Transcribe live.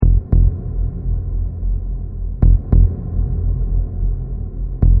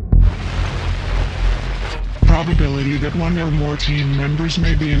probability that one or more team members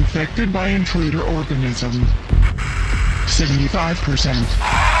may be infected by intruder organism. 75%.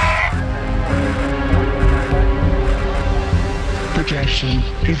 Projection: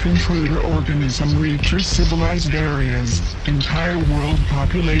 if intruder organism reaches civilized areas, entire world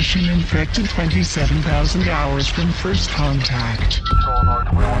population infected 27,000 hours from first contact.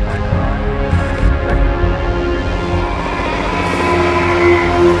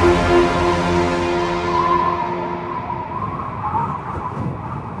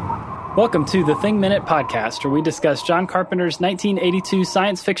 Welcome to the Thing Minute Podcast, where we discuss John Carpenter's 1982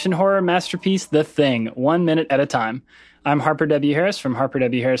 science fiction horror masterpiece, The Thing, 1 minute at a time. I'm Harper W. Harris from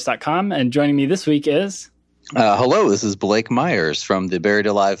harperwharris.com, and joining me this week is... Hello, this is Blake Myers from the Buried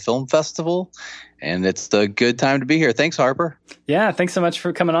Alive Film Festival, and it's a good time to be here. Thanks, Harper. Yeah, thanks so much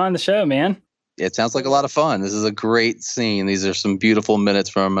for coming on the show, man. It sounds like a lot of fun. This is a great scene. These are some beautiful minutes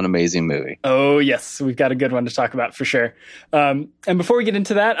from an amazing movie. Oh, yes. We've got a good one to talk about for sure. And before we get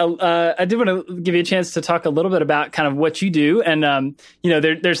into that, I did want to give you a chance to talk a little bit about kind of what you do. And,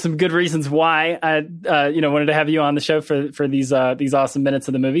 there's some good reasons why I, wanted to have you on the show for these awesome minutes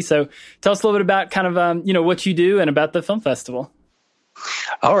of the movie. So tell us a little bit about kind of, what you do and about the film festival.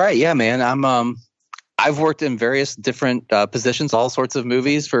 All right. Yeah, man. I've worked in various different positions, all sorts of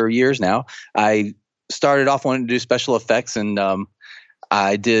movies for years now. I started off wanting to do special effects, and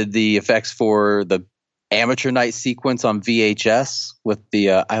I did the effects for the amateur night sequence on VHS with the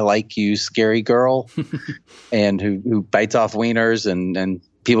I Like You Scary Girl and who bites off wieners and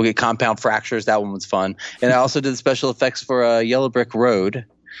people get compound fractures. That one was fun. And I also did the special effects for Yellow Brick Road.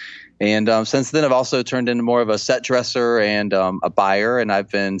 And since then, I've also turned into more of a set dresser and a buyer, and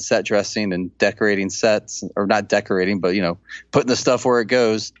I've been set dressing and decorating sets, or not decorating, but, putting the stuff where it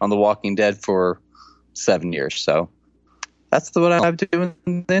goes on The Walking Dead for 7 years. So that's what I do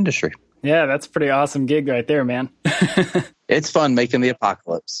in the industry. Yeah, that's a pretty awesome gig right there, man. It's fun making the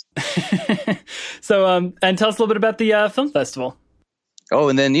apocalypse. So, and tell us a little bit about the film festival. Oh,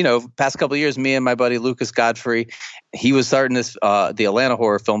 and then, past couple of years, me and my buddy Lucas Godfrey, he was starting this, the Atlanta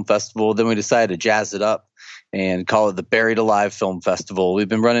Horror Film Festival. Then we decided to jazz it up and call it the Buried Alive Film Festival. We've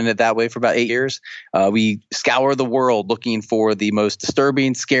been running it that way for about 8 years. We scour the world looking for the most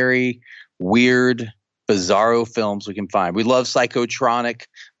disturbing, scary, weird, bizarro films we can find. We love psychotronic.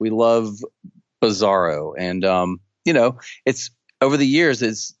 We love bizarro. And, it's over the years,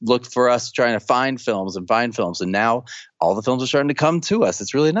 it's looked for us trying to find films. And now all the films are starting to come to us.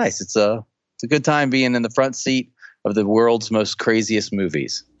 It's really nice. It's a good time being in the front seat of the world's most craziest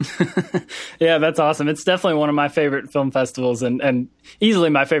movies. Yeah, that's awesome. It's definitely one of my favorite film festivals and easily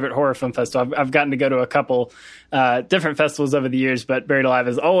my favorite horror film festival. I've gotten to go to a couple different festivals over the years, but Buried Alive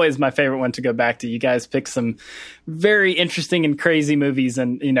is always my favorite one to go back to. You guys pick some very interesting and crazy movies,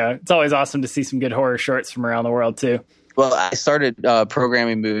 and, it's always awesome to see some good horror shorts from around the world too. Well, I started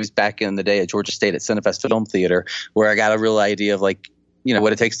programming movies back in the day at Georgia State at Cinefest Film Theater, where I got a real idea of what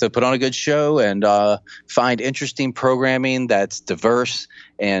it takes to put on a good show and find interesting programming that's diverse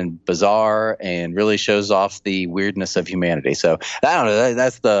and bizarre and really shows off the weirdness of humanity. So I don't know.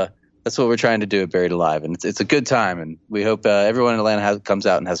 That's what we're trying to do at Buried Alive, and it's a good time, and we hope everyone in Atlanta comes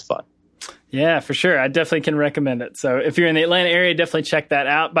out and has fun. Yeah, for sure. I definitely can recommend it. So if you're in the Atlanta area, definitely check that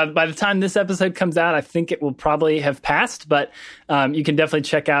out. By the time this episode comes out, I think it will probably have passed, but you can definitely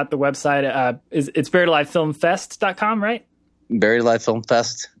check out the website. It's buriedalivefilmfest.com, right?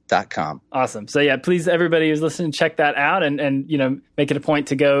 buriedalivefilmfest.com. Awesome. So yeah, please, everybody who's listening, check that out and make it a point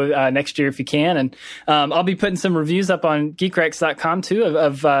to go next year if you can. And I'll be putting some reviews up on geekrex.com too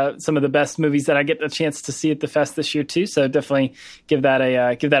of some of the best movies that I get a chance to see at the fest this year too. So definitely give that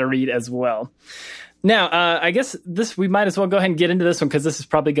a read as well. Now, I guess we might as well go ahead and get into this one because this is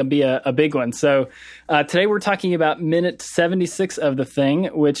probably going to be a big one. So today we're talking about minute 76 of The Thing,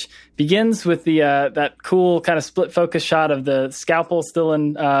 which begins with that cool kind of split focus shot of the scalpel still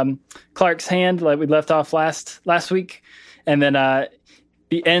in Clark's hand, like we left off last week. And then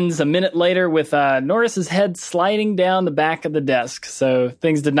it ends a minute later with Norris's head sliding down the back of the desk. So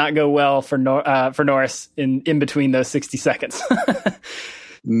things did not go well for Norris in between those 60 seconds.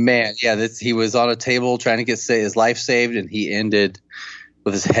 Man, yeah, he was on a table trying to get his life saved, and he ended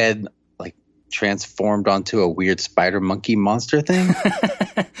with his head transformed onto a weird spider monkey monster thing.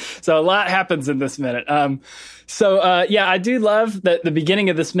 So a lot happens in this minute. I do love that the beginning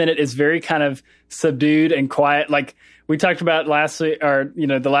of this minute is very kind of subdued and quiet. we talked about last week, or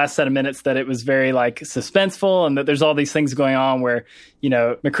the last set of minutes, that it was very like suspenseful, and that there's all these things going on where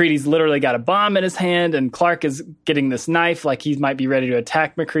MacReady's literally got a bomb in his hand, and Clark is getting this knife, like he might be ready to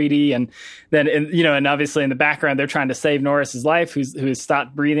attack MacReady, and then and obviously in the background they're trying to save Norris's life, who has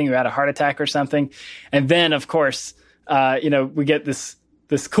stopped breathing, who had a heart attack or something, and then of course we get this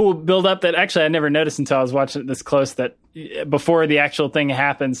cool build up that actually I never noticed until I was watching it this close, that before the actual thing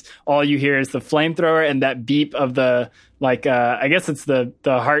happens, all you hear is the flamethrower and that beep of the, like, I guess it's the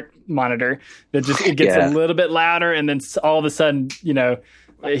heart monitor that just, it gets a little bit louder. And then all of a sudden,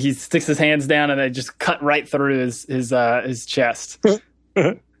 he sticks his hands down and they just cut right through his chest.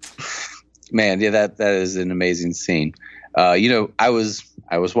 Man. Yeah, that is an amazing scene. I was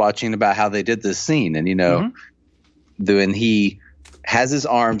watching about how they did this scene, and, when he has his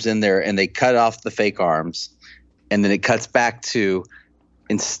arms in there and they cut off the fake arms, and then it cuts back to,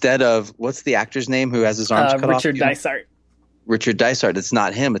 instead of, what's the actor's name who has his arms cut off? Richard Dysart. Richard Dysart. It's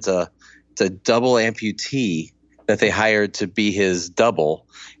not him. It's a double amputee that they hired to be his double,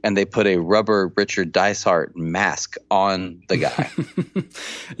 and they put a rubber Richard Dysart mask on the guy.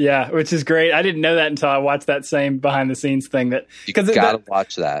 Yeah, which is great. I didn't know that until I watched that same behind the scenes thing. That you gotta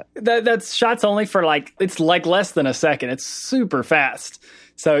watch that. That's shots only for it's less than a second. It's super fast.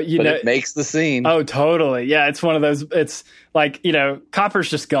 So it makes the scene. Oh, totally. Yeah, it's one of those. It's like, Copper's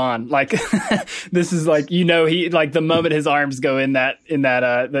just gone. Like this is like, he, like the moment his arms go in that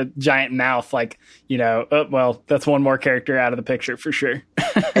the giant mouth, like, oh, well, that's one more character out of the picture for sure.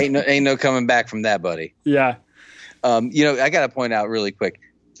 ain't no coming back from that, buddy. Yeah. I got to point out really quick,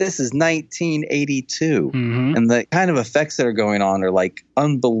 this is 1982, and the kind of effects that are going on are like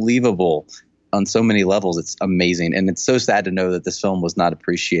unbelievable. On so many levels, it's amazing. And it's so sad to know that this film was not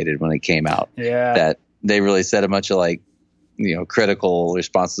appreciated when it came out. Yeah. That they really said a bunch of critical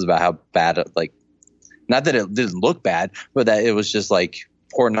responses about how bad, not that it didn't look bad, but that it was just like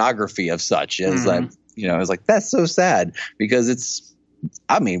pornography of such. It was it was like, that's so sad, because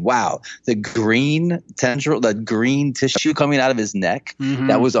wow, the green tendril, that green tissue coming out of his neck,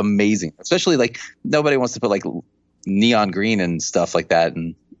 that was amazing. Especially nobody wants to put neon green and stuff like that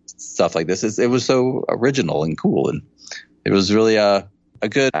and stuff like this. It was so original and cool, and it was really a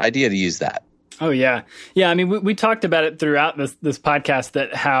good idea to use that. Oh yeah. I mean, we talked about it throughout this podcast,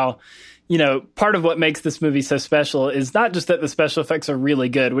 that how part of what makes this movie so special is not just that the special effects are really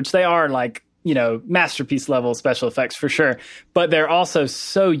good, which they are, masterpiece level special effects for sure, but they're also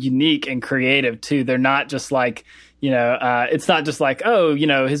so unique and creative too. They're not just it's not just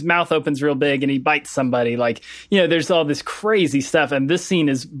his mouth opens real big and he bites somebody. There's all this crazy stuff. And this scene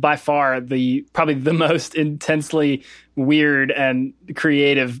is by far probably the most intensely weird and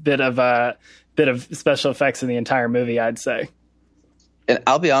creative bit of special effects in the entire movie, I'd say. And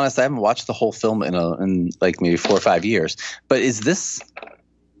I'll be honest, I haven't watched the whole film in maybe 4 or 5 years, but is this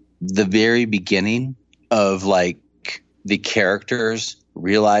the very beginning of the characters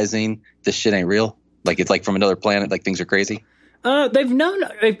realizing this shit ain't real? It's from another planet, things are crazy?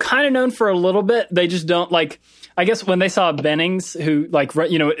 They've kind of known for a little bit. They just don't I guess when they saw Bennings, who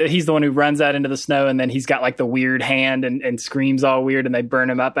he's the one who runs out into the snow, and then he's got the weird hand and screams all weird, and they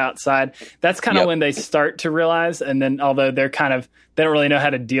burn him up outside. That's kind of when they start to realize. And then, although they don't really know how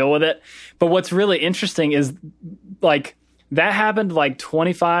to deal with it. But what's really interesting is that happened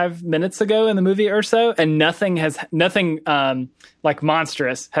 25 minutes ago in the movie or so, and nothing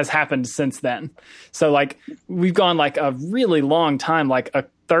monstrous has happened since then. So we've gone a really long time, a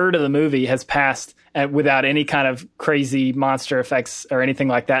third of the movie has passed without any kind of crazy monster effects or anything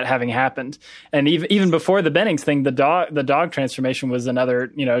like that having happened. And even before the Bennings thing, the dog transformation was another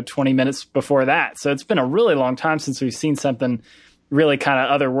 20 minutes before that. So it's been a really long time since we've seen something really kind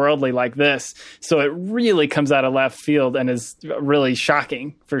of otherworldly like this. So it really comes out of left field and is really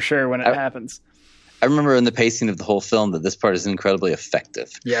shocking for sure when it happens. I remember in the pacing of the whole film that this part is incredibly effective.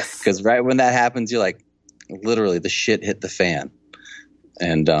 Yes. Because right when that happens, you're literally the shit hit the fan.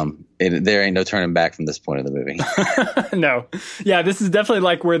 And there ain't no turning back from this point of the movie. No. Yeah, this is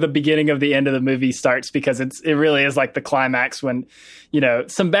definitely where the beginning of the end of the movie starts, because it really is the climax when,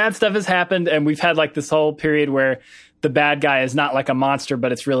 some bad stuff has happened, and we've had this whole period where the bad guy is not a monster,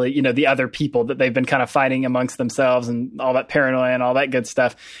 but it's really, the other people that they've been kind of fighting amongst themselves and all that paranoia and all that good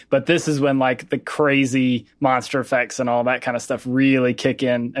stuff. But this is when the crazy monster effects and all that kind of stuff really kick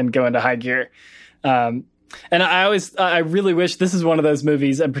in and go into high gear. And I really wish, this is one of those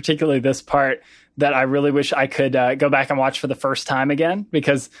movies, and particularly this part, that I really wish I could go back and watch for the first time again,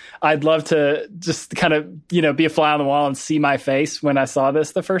 because I'd love to just kind of, you know, be a fly on the wall and see my face when I saw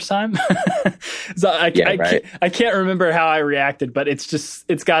this the first time. So I can't remember how I reacted, but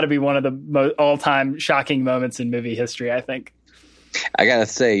it's got to be one of the all-time shocking moments in movie history, I think. I gotta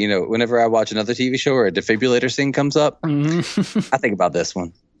say, you know, whenever I watch another TV show where a defibrillator scene comes up, I think about this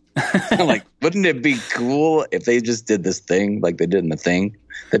one. I'm like, wouldn't it be cool if they just did this thing like they did in The Thing?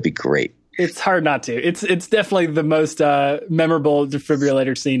 That'd be great. It's hard not to. It's definitely the most memorable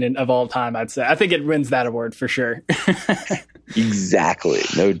defibrillator scene of all time, I'd say. I think it wins that award for sure. Exactly,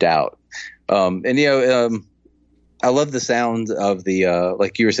 no doubt. And you know, I love the sound of the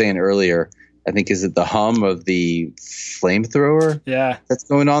like you were saying earlier. I think is it the hum of the flamethrower? Yeah, that's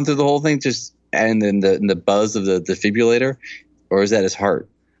going on through the whole thing. Just and then the buzz of the defibrillator, or is that his heart?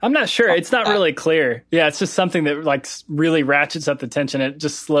 I'm not sure. It's not really clear. Yeah, it's just something that like really ratchets up the tension. It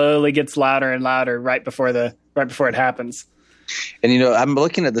just slowly gets louder and louder right before it happens. And you know, I'm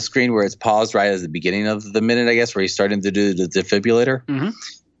looking at the screen where it's paused right at the beginning of the minute, I guess, where he's starting to do the defibrillator. Mm-hmm.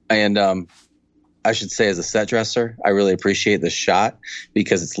 And I should say, as a set dresser, I really appreciate the shot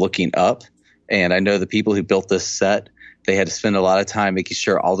because it's looking up. And I know the people who built this set, they had to spend a lot of time making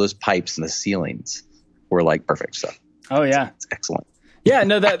sure all those pipes in the ceilings were like perfect stuff. Oh yeah, it's excellent. Yeah,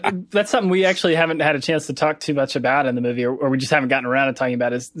 no, that's something we actually haven't had a chance to talk too much about in the movie, or we just haven't gotten around to talking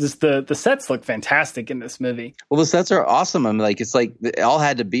about. Is just the sets look fantastic in this movie. Well, the sets are awesome. I'm like, it's like it all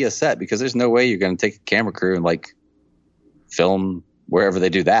had to be a set because there's no way you're going to take a camera crew and like film wherever they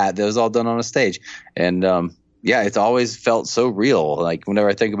do that. That was all done on a stage, and yeah, it's always felt so real. Like whenever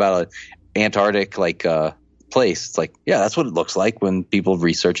I think about an Antarctic place, it's like, yeah, that's what it looks like when people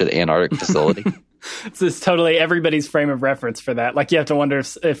research at an Antarctic facility. It's totally everybody's frame of reference for that. Like you have to wonder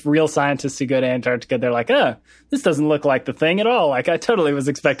if real scientists who go to Antarctica, they're like, oh, this doesn't look like the Thing at all. Like I totally was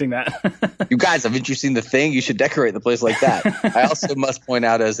expecting that. You guys, haven't you seen the Thing? You should decorate the place like that. I also must point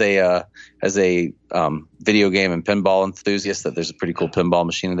out as a video game and pinball enthusiast that there's a pretty cool pinball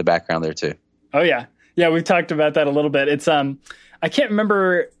machine in the background there too. Oh yeah. Yeah. We've talked about that a little bit. It's, I can't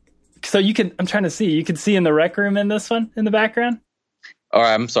remember. So I'm trying to see, you can see in the rec room in this one in the background. All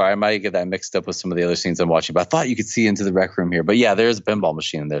right, I'm sorry. I might get that mixed up with some of the other scenes I'm watching, but I thought you could see into the rec room here. But yeah, there's a pinball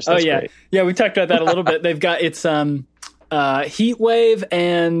machine in there. So that's great. Yeah, we talked about that a little bit. They've got Heat Wave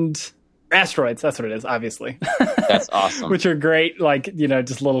and Asteroids. That's what it is, obviously. That's awesome. Which are great, like, you know,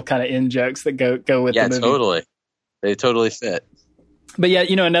 just little kind of in jokes that go with the movie. Yeah, totally. They totally fit. But yeah,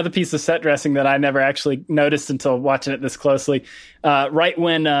 you know, another piece of set dressing that I never actually noticed until watching it this closely, right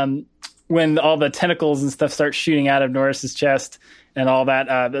when all the tentacles and stuff start shooting out of Norris's chest and all that,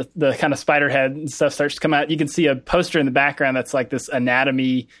 the kind of spider head and stuff starts to come out. You can see a poster in the background that's like this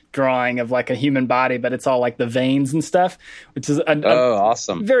anatomy drawing of like a human body, but it's all like the veins and stuff, which is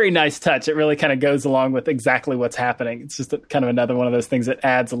awesome. Very nice touch. It really kind of goes along with exactly what's happening. It's just kind of another one of those things that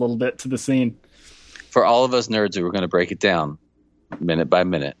adds a little bit to the scene. For all of us nerds who are going to break it down minute by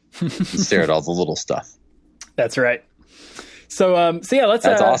minute and stare at all the little stuff. That's right. So yeah,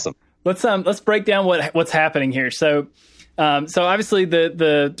 that's awesome. Let's break down what's happening here. So obviously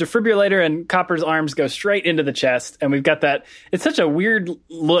the defibrillator and Copper's arms go straight into the chest, and we've got that. It's such a weird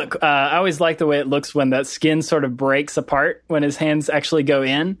look. I always like the way it looks when that skin sort of breaks apart when his hands actually go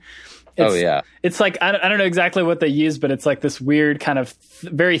in. It's like I don't know exactly what they use, but it's like this weird kind of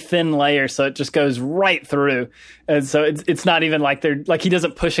very thin layer, so it just goes right through, and so it's not even like they're like he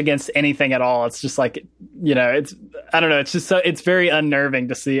doesn't push against anything at all. It's just like, you know, it's I don't know. It's just it's very unnerving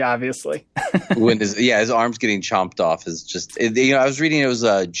to see. Obviously, when his arms getting chomped off is just you know, I was reading it was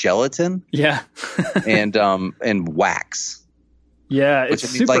gelatin, and wax. Yeah, it's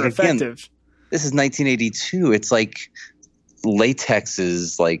super effective. Again, this is 1982. It's like latex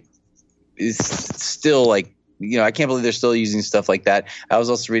is like. Is still like, you know, I can't believe they're still using stuff like that. I was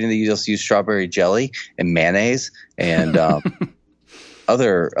also reading that you just use strawberry jelly and mayonnaise and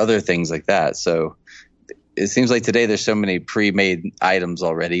other things like that. So it seems like today there's so many pre-made items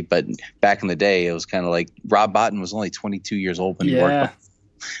already, but back in the day it was kind of like Rob Bottin was only 22 years old when he worked.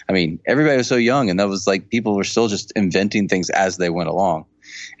 I mean, everybody was so young, and that was like people were still just inventing things as they went along.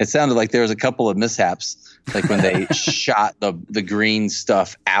 It sounded like there was a couple of mishaps, like when they shot the green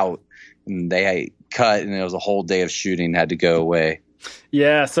stuff out. And they cut, and it was a whole day of shooting had to go away.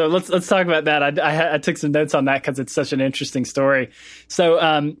 Yeah, so let's talk about that. I took some notes on that because it's such an interesting story.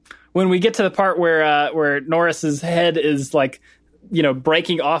 So when we get to the part where Norris's head is like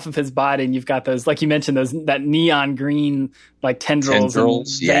breaking off of his body, and you've got those, like you mentioned, that neon green, like tendrils and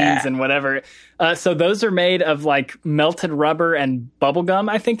veins and whatever. So those are made of like melted rubber and bubblegum,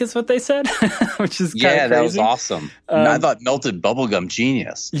 I think is what they said, which is kind of crazy. That was awesome. I thought melted bubblegum,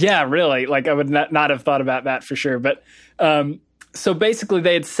 genius. Yeah, really. Like I would not have thought about that for sure. But so basically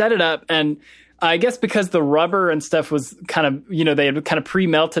they had set it up, and I guess because the rubber and stuff was kind of, they had kind of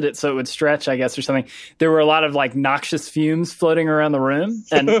pre-melted it so it would stretch, I guess, or something. There were a lot of like noxious fumes floating around the room.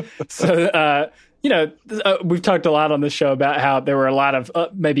 And so, we've talked a lot on the show about how there were a lot of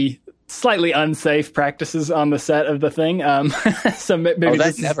maybe slightly unsafe practices on the set of the thing. So maybe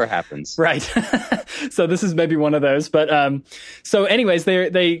that never happens. Right. So this is maybe one of those. But so anyways,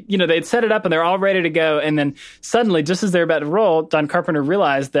 they had set it up and they're all ready to go. And then suddenly, just as they're about to roll, John Carpenter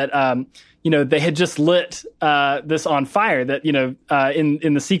realized that they had just lit this on fire. That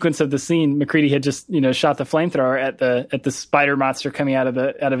in the sequence of the scene, MacReady had just shot the flamethrower at the spider monster coming out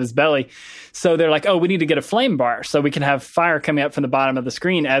of his belly. So they're like, oh, we need to get a flame bar so we can have fire coming up from the bottom of the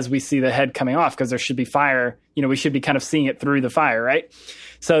screen as we see the head coming off, because there should be fire. We should be kind of seeing it through the fire, right?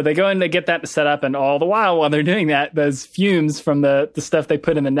 So they go in to get that set up, and all the while they're doing that, those fumes from the stuff they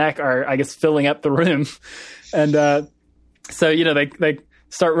put in the neck are, I guess, filling up the room, and so they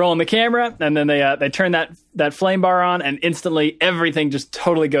start rolling the camera, and then they turn that flame bar on, and instantly everything just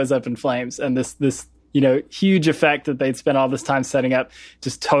totally goes up in flames, and this huge effect that they'd spent all this time setting up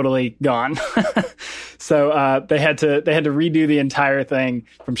just totally gone. So they had to redo the entire thing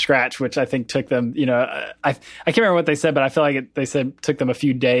from scratch, which I think took them, I can't remember what they said, but I feel like they said it took them a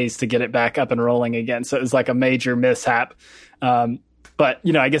few days to get it back up and rolling again. So it was like a major mishap. But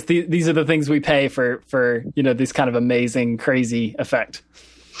I guess these are the things we pay for these kind of amazing, crazy effect.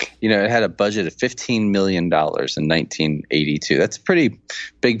 It had a budget of $15 million in 1982. That's a pretty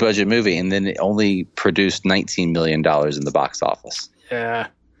big budget movie, and then it only produced $19 million in the box office. Yeah,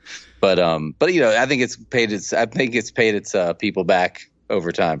 but I think it's paid its people back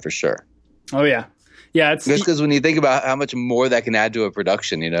over time for sure. Oh yeah, it's because when you think about how much more that can add to a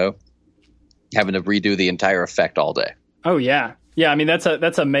production, having to redo the entire effect all day. Oh yeah. Yeah, I mean, that's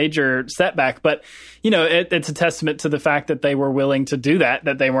a major setback, but, it's a testament to the fact that they were willing to do that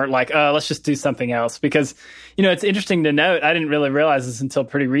they weren't like, oh, let's just do something else. Because, it's interesting to note, I didn't really realize this until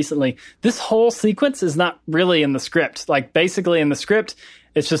pretty recently, this whole sequence is not really in the script. Like, basically in the script,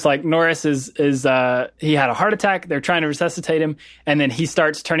 it's just like Norris is he had a heart attack, they're trying to resuscitate him, and then he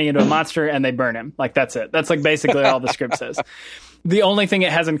starts turning into a monster, and they burn him. Like, that's it. That's, like, basically all the script says. The only thing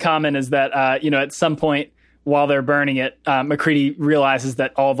it has in common is that, at some point, while they're burning it, MacReady realizes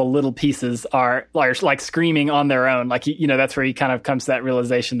that all the little pieces are like screaming on their own. Like, that's where he kind of comes to that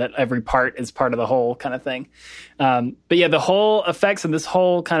realization that every part is part of the whole kind of thing. But yeah, the whole effects and this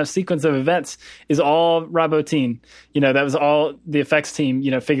whole kind of sequence of events is all Rob Bottin. That was all the effects team,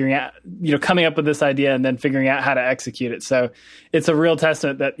 figuring out, coming up with this idea and then figuring out how to execute it. So it's a real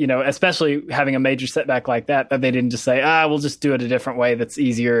testament that, especially having a major setback like that they didn't just say, we'll just do it a different way that's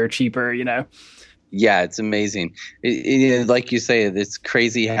easier or cheaper, Yeah, it's amazing. Like you say, it's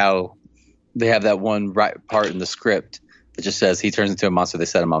crazy how they have that one part in the script that just says he turns into a monster. They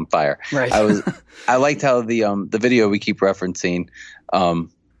set him on fire. Right. I liked how the video we keep referencing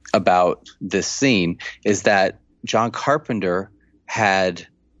about this scene is that John Carpenter had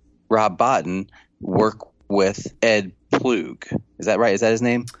Rob Bottin work with Ed Plug. Is that right? Is that his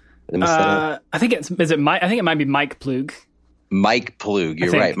name? I think it might be Mike Plug. Mike Plug.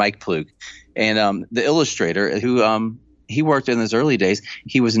 You're right, Mike Plug. And the illustrator who he worked in his early days,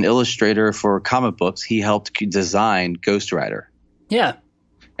 he was an illustrator for comic books. He helped design Ghost Rider. Yeah.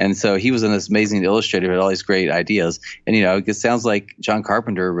 And so he was an amazing illustrator with all these great ideas. And, it sounds like John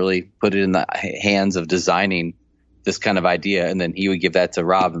Carpenter really put it in the hands of designing this kind of idea. And then he would give that to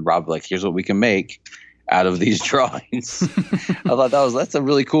Rob, and Rob would be like, here's what we can make out of these drawings. I thought that's a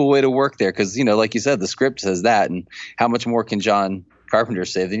really cool way to work there. Because, like you said, the script says that. And how much more can John Carpenter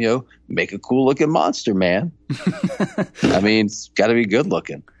say than, make a cool looking monster, man? I mean, it's got to be good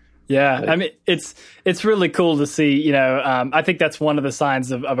looking. Yeah, I mean, it's really cool to see. I think that's one of the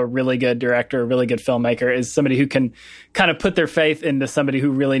signs of a really good director, a really good filmmaker, is somebody who can kind of put their faith into somebody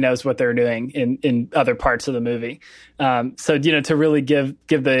who really knows what they're doing in other parts of the movie. So to really give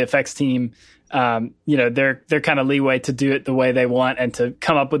the effects team their kind of leeway to do it the way they want and to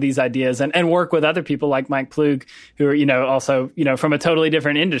come up with these ideas and work with other people like Mike Ploog, who are, also, from a totally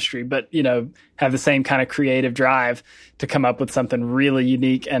different industry, but, have the same kind of creative drive to come up with something really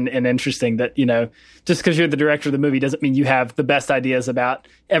unique and interesting that, just because you're the director of the movie doesn't mean you have the best ideas about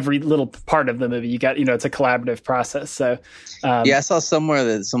every little part of the movie. You got, it's a collaborative process. So, I saw somewhere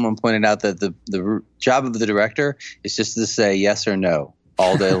that someone pointed out that the job of the director is just to say yes or no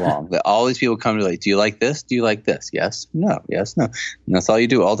all day long. That all these people come to like, do you like this? Do you like this? Yes, no, yes, no. And that's all you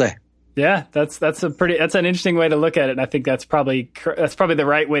do all day. Yeah, that's an interesting way to look at it. And I think that's probably the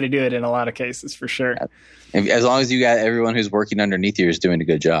right way to do it in a lot of cases, for sure. As long as you got everyone who's working underneath you is doing a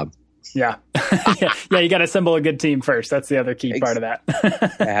good job. Yeah. Yeah, you got to assemble a good team first. That's the other key part of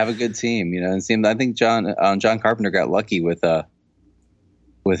that. Have a good team, and I think John Carpenter got lucky with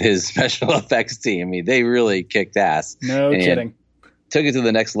his special effects team. I mean, they really kicked ass. No kidding. Took it to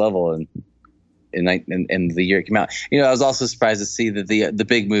the next level in the year it came out. I was also surprised to see that the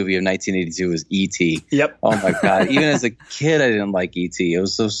big movie of 1982 was E.T. Yep. Oh my God. Even as a kid, I didn't like E.T. It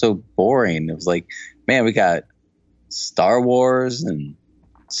was so boring. It was like, man, we got Star Wars and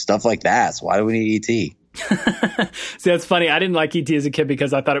stuff like that. So why do we need E.T.? See, that's funny. I didn't like E.T. as a kid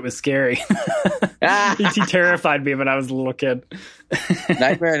because I thought it was scary. E.T. terrified me when I was a little kid.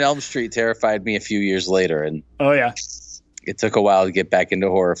 Nightmare on Elm Street terrified me a few years later. And oh, yeah. It took a while to get back into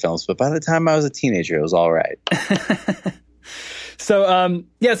horror films, but by the time I was a teenager, it was all right. So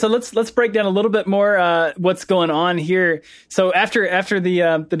let's break down a little bit more what's going on here. So after the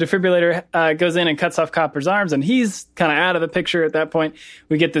defibrillator goes in and cuts off Copper's arms, and he's kind of out of the picture at that point,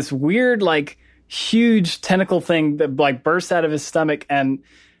 we get this weird, like, huge tentacle thing that like bursts out of his stomach, and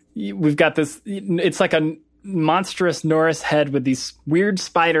we've got this. It's like a monstrous Norris head with these weird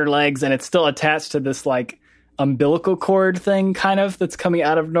spider legs, and it's still attached to this like umbilical cord thing kind of that's coming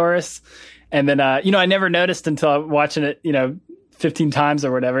out of Norris. And then, I never noticed until watching it, 15 times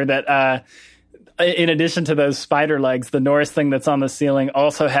or whatever, that in addition to those spider legs, the Norris thing that's on the ceiling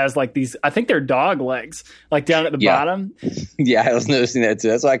also has like these, I think they're dog legs, like down at the bottom. Yeah, I was noticing that too.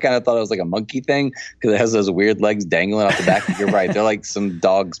 That's why I kind of thought it was like a monkey thing, because it has those weird legs dangling off the back. You're right. They're like some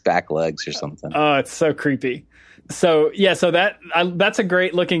dog's back legs or something. Oh, it's so creepy. So that's a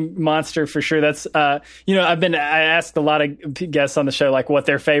great looking monster for sure. That's I asked a lot of guests on the show like what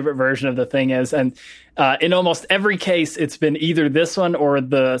their favorite version of the thing is, and in almost every case it's been either this one or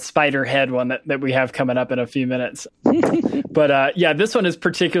the spider head one that we have coming up in a few minutes. But this one is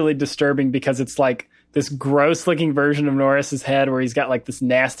particularly disturbing because it's like this gross looking version of Norris's head where he's got like this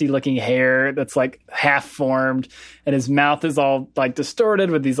nasty looking hair that's like half formed, and his mouth is all like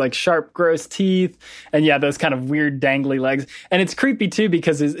distorted with these like sharp, gross teeth. And those kind of weird dangly legs. And it's creepy too,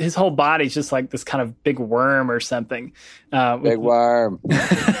 because his whole body's just like this kind of big worm or something. Big worm.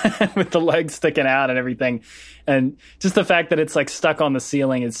 With the legs sticking out and everything. And just the fact that it's like stuck on the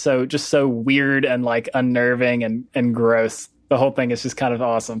ceiling is so weird and like unnerving and gross. The whole thing is just kind of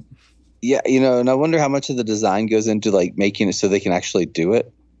awesome. Yeah, and I wonder how much of the design goes into like making it so they can actually do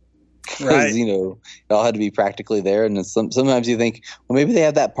it. Because, it all had to be practically there. And sometimes you think, well, maybe they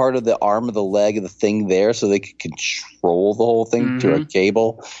have that part of the arm or the leg of the thing there so they could control the whole thing through a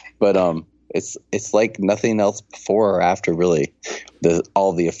cable. But it's like nothing else before or after, really.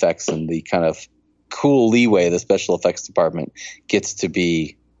 All the effects and the kind of cool leeway the special effects department gets to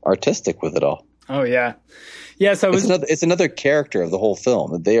be artistic with it all. Oh, yeah. Yeah, so it's another character of the whole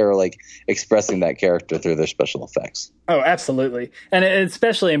film. They are like expressing that character through their special effects. Oh, absolutely. And it's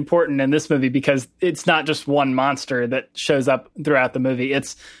especially important in this movie because it's not just one monster that shows up throughout the movie.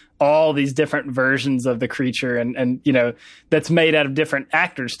 It's all these different versions of the creature and that's made out of different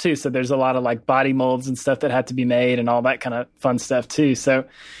actors too. So there's a lot of like body molds and stuff that had to be made and all that kind of fun stuff too. So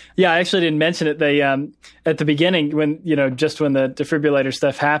I actually didn't mention it. They, at the beginning when, just when the defibrillator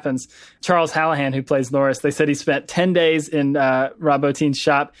stuff happens, Charles Hallahan, who plays Norris, they said he spent 10 days in Rob Bottin's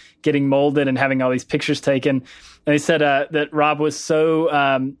shop getting molded and having all these pictures taken. And they said that Rob was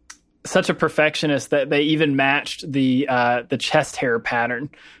such a perfectionist that they even matched the chest hair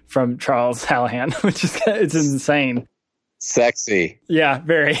pattern from Charles Hallahan, which is it's insane. Sexy. Yeah,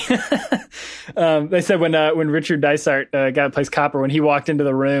 very. They said when Richard Dysart, guy that plays Copper, when he walked into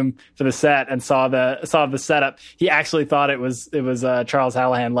the room for the set and saw the setup, he actually thought it was Charles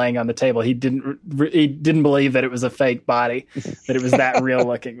Hallahan laying on the table. He didn't believe that it was a fake body, that it was that real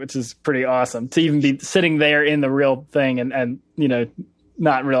looking, which is pretty awesome to even be sitting there in the real thing and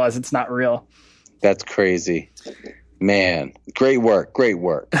not realize it's not real. That's crazy, man. Great work.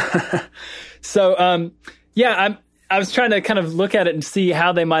 So I was trying to kind of look at it and see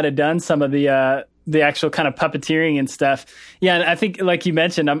how they might have done some of the the actual kind of puppeteering and stuff. Yeah, and I think, like you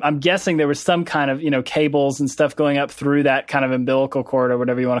mentioned, I'm guessing there was some kind of, cables and stuff going up through that kind of umbilical cord or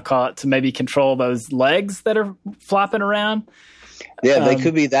whatever you want to call it to maybe control those legs that are flopping around. Yeah, they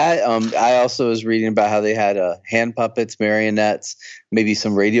could be that. I also was reading about how they had hand puppets, marionettes, maybe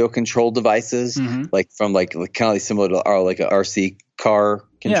some radio control devices, like from kind of similar to like a RC car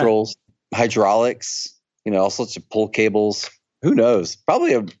controls, hydraulics, all sorts of pull cables. Who knows?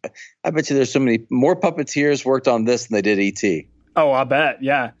 Probably, I bet you there's so many more puppeteers worked on this than they did E.T. Oh, I bet.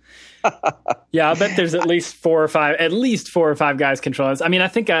 Yeah. Yeah, I bet there's at least four or five guys controlling this. I mean, I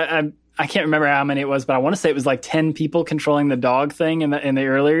think I can't remember how many it was, but I want to say it was like 10 people controlling the dog thing in the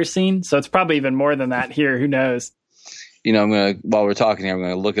earlier scene. So it's probably even more than that here. Who knows? While we're talking here, I'm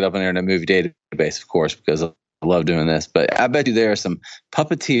going to look it up in Internet Movie Database, of course, because I love doing this. But I bet you there are some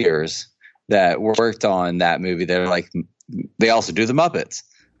puppeteers that worked on that movie. They're like, they also do the Muppets.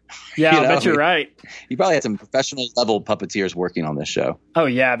 Yeah, I bet you're right. You probably had some professional level puppeteers working on this show. Oh,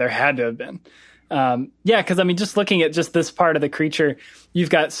 yeah, there had to have been. Yeah, because I mean, just looking at just this part of the creature, you've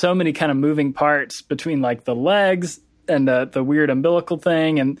got so many kind of moving parts between like the legs and the weird umbilical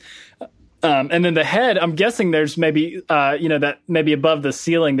thing, and then the head. I'm guessing there's maybe that maybe above the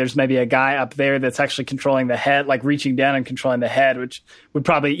ceiling there's maybe a guy up there that's actually controlling the head, like reaching down and controlling the head, which would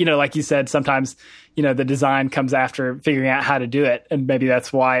probably like you said, sometimes the design comes after figuring out how to do it, and maybe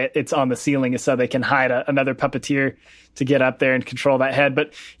that's why it's on the ceiling, is so they can hide another puppeteer to get up there and control that head.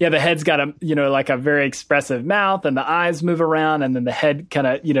 But yeah, the head's got like a very expressive mouth, and the eyes move around, and then the head kind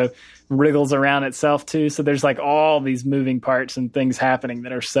of wriggles around itself too. So there's like all these moving parts and things happening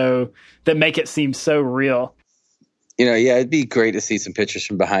that make it seem so real. Yeah, it'd be great to see some pictures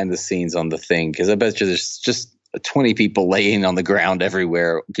from behind the scenes on the thing, because I bet you there's just 20 people laying on the ground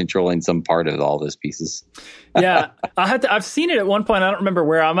everywhere controlling some part of all those pieces. Yeah, I've seen it at one point. I don't remember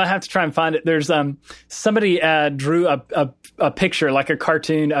where. I might have to try and find it. There's somebody drew a picture, like a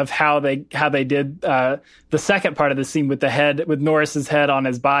cartoon, of how they did the second part of the scene with the head, with Norris's head on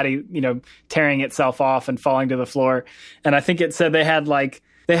his body, tearing itself off and falling to the floor. And I think it said they had like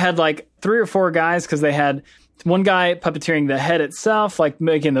 3 or 4 guys, because they had one guy puppeteering the head itself, like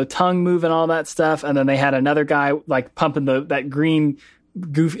making the tongue move and all that stuff, and then they had another guy like pumping that green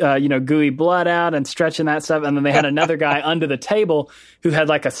gooey blood out and stretching that stuff, and then they had another guy under the table who had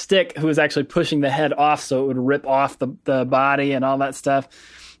like a stick who was actually pushing the head off so it would rip off the body and all that stuff.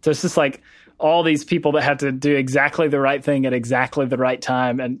 So it's just like all these people that have to do exactly the right thing at exactly the right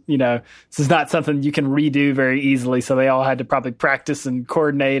time, and this is not something you can redo very easily, so they all had to probably practice and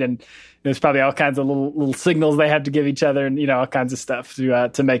coordinate, and there's probably all kinds of little signals they have to give each other, and all kinds of stuff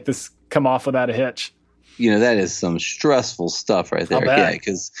to make this come off without a hitch. That is some stressful stuff right there. Yeah,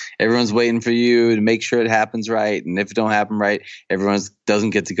 because everyone's waiting for you to make sure it happens right, and if it don't happen right, everyone doesn't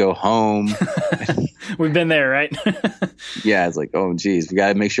get to go home. We've been there, right? Yeah, it's like, oh, geez, we got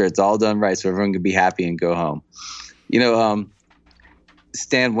to make sure it's all done right so everyone can be happy and go home.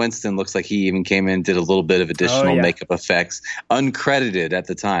 Stan Winston looks like he even came in and did a little bit of additional makeup effects, uncredited at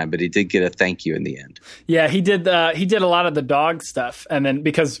the time, but he did get a thank you in the end. Yeah, he did a lot of the dog stuff, and then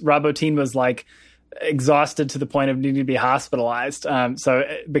because Rob Bottin was like exhausted to the point of needing to be hospitalized, so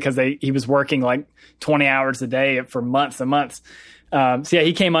because he was working like 20 hours a day for months and months. So yeah,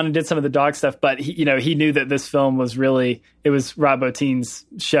 he came on and did some of the dog stuff, but he knew that this film was it was Rob Bottin's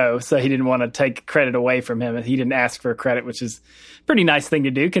show, so he didn't want to take credit away from him, and he didn't ask for credit, which is a pretty nice thing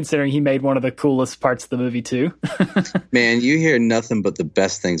to do considering he made one of the coolest parts of the movie too. Man, you hear nothing but the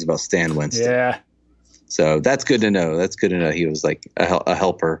best things about Stan Winston. Yeah. So that's good to know. That's good to know. He was like a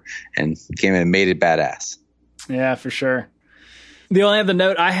helper and came in and made it badass. Yeah, for sure. The only other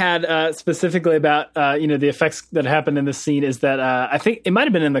note I had specifically about the effects that happened in this scene is that I think it might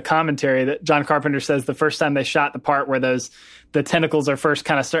have been in the commentary that John Carpenter says the first time they shot the part where the tentacles are first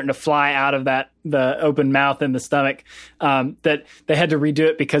kind of starting to fly out of the open mouth and the stomach, that they had to redo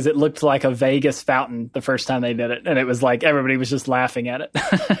it because it looked like a Vegas fountain the first time they did it, and it was like everybody was just laughing at it.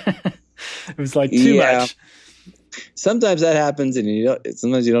 It was like too much. Sometimes that happens, and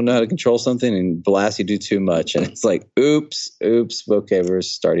sometimes you don't know how to control something, and blast, you do too much, and it's like, oops, okay, we're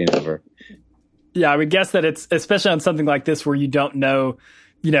starting over. Yeah, I would guess that it's especially on something like this where you don't know,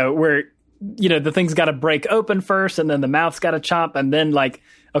 where the thing's got to break open first, and then the mouth's got to chomp, and then like,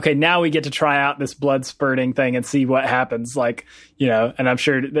 okay, now we get to try out this blood spurting thing and see what happens. Like, and I'm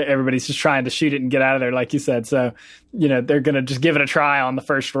sure that everybody's just trying to shoot it and get out of there, like you said. So, they're going to just give it a try on the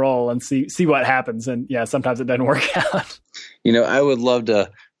first roll and see what happens. And yeah, sometimes it doesn't work out. I would love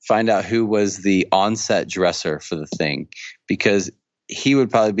to find out who was the on-set dresser for the thing, because he would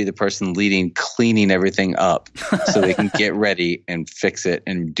probably be the person cleaning everything up so they can get ready and fix it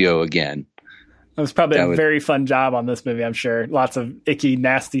and go again. It was probably a very fun job on this movie, I'm sure. Lots of icky,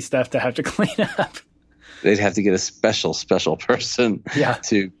 nasty stuff to have to clean up. They'd have to get a special person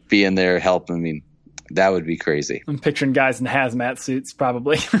to be in there help. I mean, that would be crazy. I'm picturing guys in hazmat suits,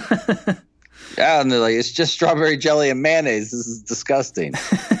 probably. Yeah, and they're like, it's just strawberry jelly and mayonnaise. This is disgusting.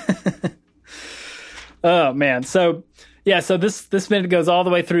 Oh, man. So this minute goes all the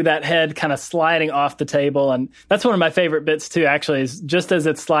way through that head kind of sliding off the table. And that's one of my favorite bits, too, actually, is just as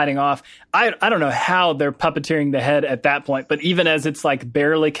it's sliding off. I don't know how they're puppeteering the head at that point, but even as it's like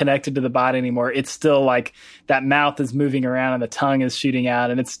barely connected to the body anymore, it's still like that mouth is moving around and the tongue is shooting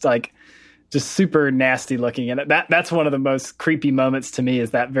out. And it's like just super nasty looking. And that's one of the most creepy moments to me,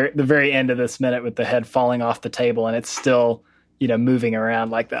 is that the very end of this minute with the head falling off the table and it's still, moving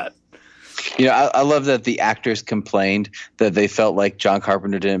around like that. I love that the actors complained that they felt like John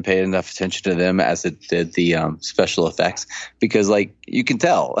Carpenter didn't pay enough attention to them as it did the special effects, because like you can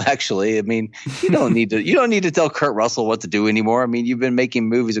tell, actually. I mean, you don't need to tell Kurt Russell what to do anymore. I mean, you've been making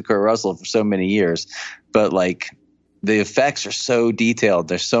movies with Kurt Russell for so many years, but like the effects are so detailed.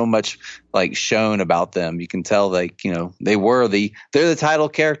 There's so much like shown about them. You can tell like, they're the title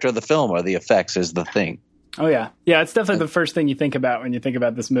character of the film, or the effects is the thing. Oh, yeah. Yeah, it's definitely the first thing you think about when you think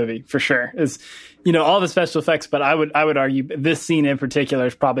about this movie, for sure, is, all the special effects. But I would argue this scene in particular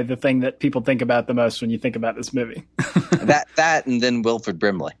is probably the thing that people think about the most when you think about this movie. that and then Wilford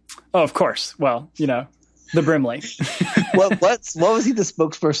Brimley. Oh, of course. Well, the Brimley. What was he the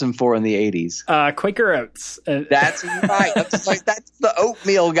spokesperson for in the 80s? Quaker Oats. That's right. That's the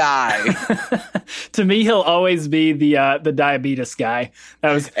oatmeal guy. To me, he'll always be the diabetes guy.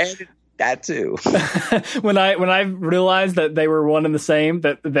 That too. When I realized that they were one and the same,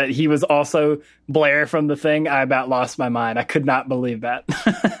 that he was also Blair from The Thing, I about lost my mind. I could not believe that.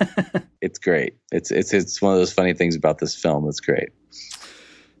 It's great. It's one of those funny things about this film. It's great.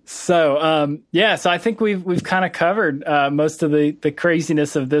 So so I think we've kind of covered most of the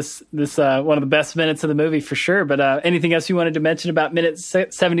craziness of this one of the best minutes of the movie, for sure. But anything else you wanted to mention about minute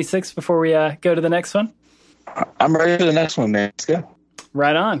 76 before we go to the next one? I'm ready for the next one, man. Let's go.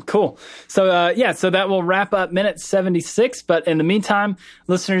 Right on. Cool. So, so that will wrap up minute 76. But in the meantime,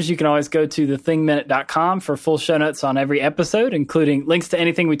 listeners, you can always go to thethingminute.com for full show notes on every episode, including links to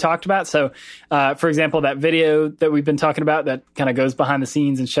anything we talked about. So, for example, that video that we've been talking about that kind of goes behind the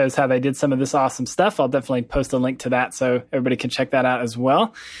scenes and shows how they did some of this awesome stuff, I'll definitely post a link to that so everybody can check that out as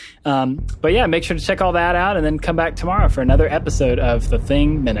well. But yeah, make sure to check all that out and then come back tomorrow for another episode of The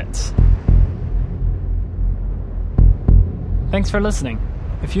Thing Minutes. Thanks for listening.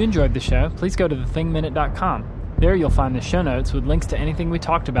 If you enjoyed the show, please go to thethingminute.com. There you'll find the show notes with links to anything we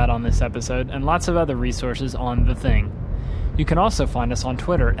talked about on this episode and lots of other resources on The Thing. You can also find us on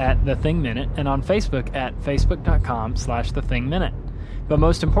Twitter at The Thing Minute and on Facebook at facebook.com/thethingminute. But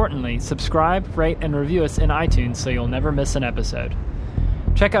most importantly, subscribe, rate, and review us in iTunes so you'll never miss an episode.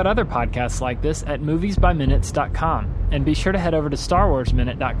 Check out other podcasts like this at moviesbyminutes.com, and be sure to head over to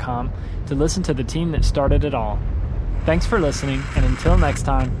starwarsminute.com to listen to the team that started it all. Thanks for listening, and until next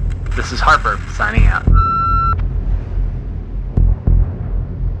time, this is Harper signing out.